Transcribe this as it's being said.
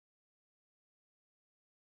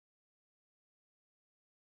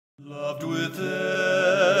Loved with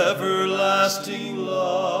everlasting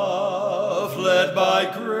love, led by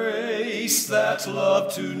grace that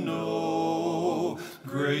love to know,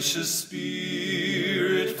 gracious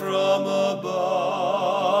Spirit from above,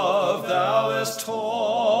 thou hast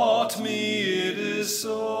taught me it is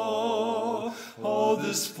so. Oh,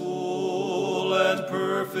 this full and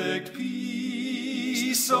perfect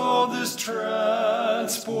peace, oh, this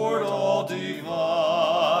transport all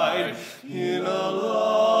divine, in a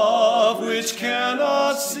love which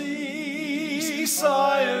cannot cease.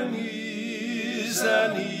 I am his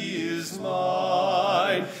and he is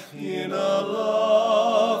mine, in a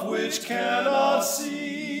love which cannot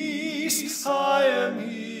cease. I am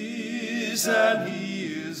his and he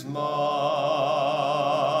is mine.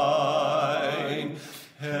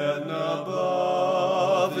 Heaven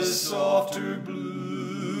above is softer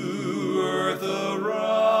blue, earth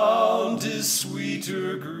around is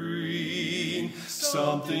sweeter green.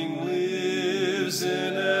 Something lives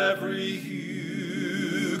in every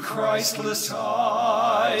hue Christless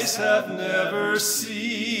eyes have never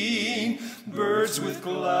seen. Birds with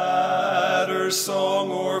gladder song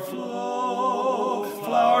or flow,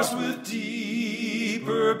 flowers with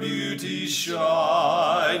deeper beauty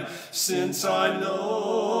shine. Since I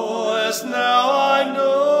know, as now I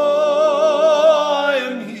know, I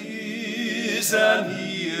am his and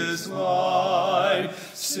he is mine.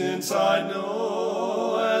 Since I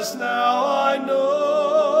know, as now I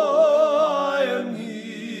know, I am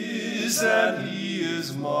his and he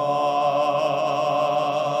is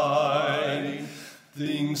mine.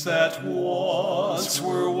 Things that once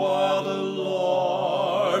were wild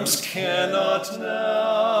alarms cannot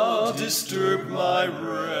now disturb my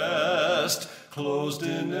rest. Closed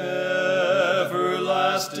in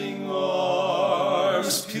everlasting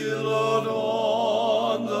arms, pillowed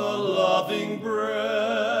on the loving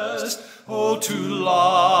breast. Oh, to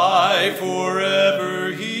lie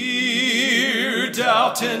forever here,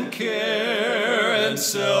 doubt and care and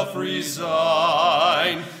self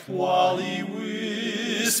resign, while he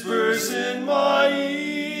whispers in my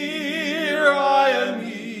ear, I am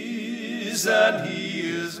his and he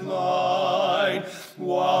is mine.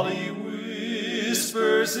 While he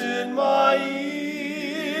whispers in my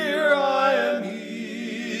ear, I am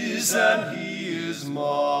his and he is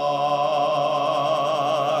mine.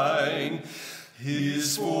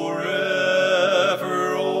 His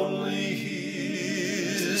forever, only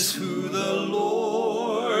his, who the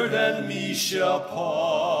Lord and me shall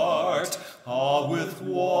part. Ah, with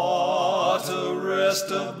what a rest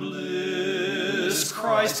of bliss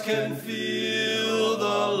Christ can fill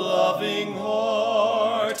the loving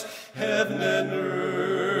heart. Heaven and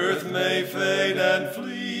earth may fade and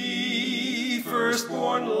flee,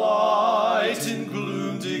 firstborn light in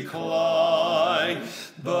gloom decline.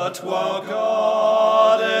 But while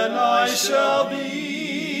God and I shall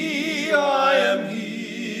be, I am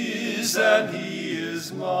his and he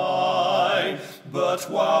is mine. But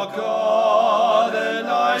while God and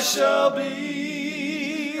I shall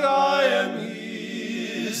be, I am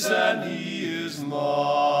his and he is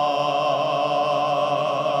mine.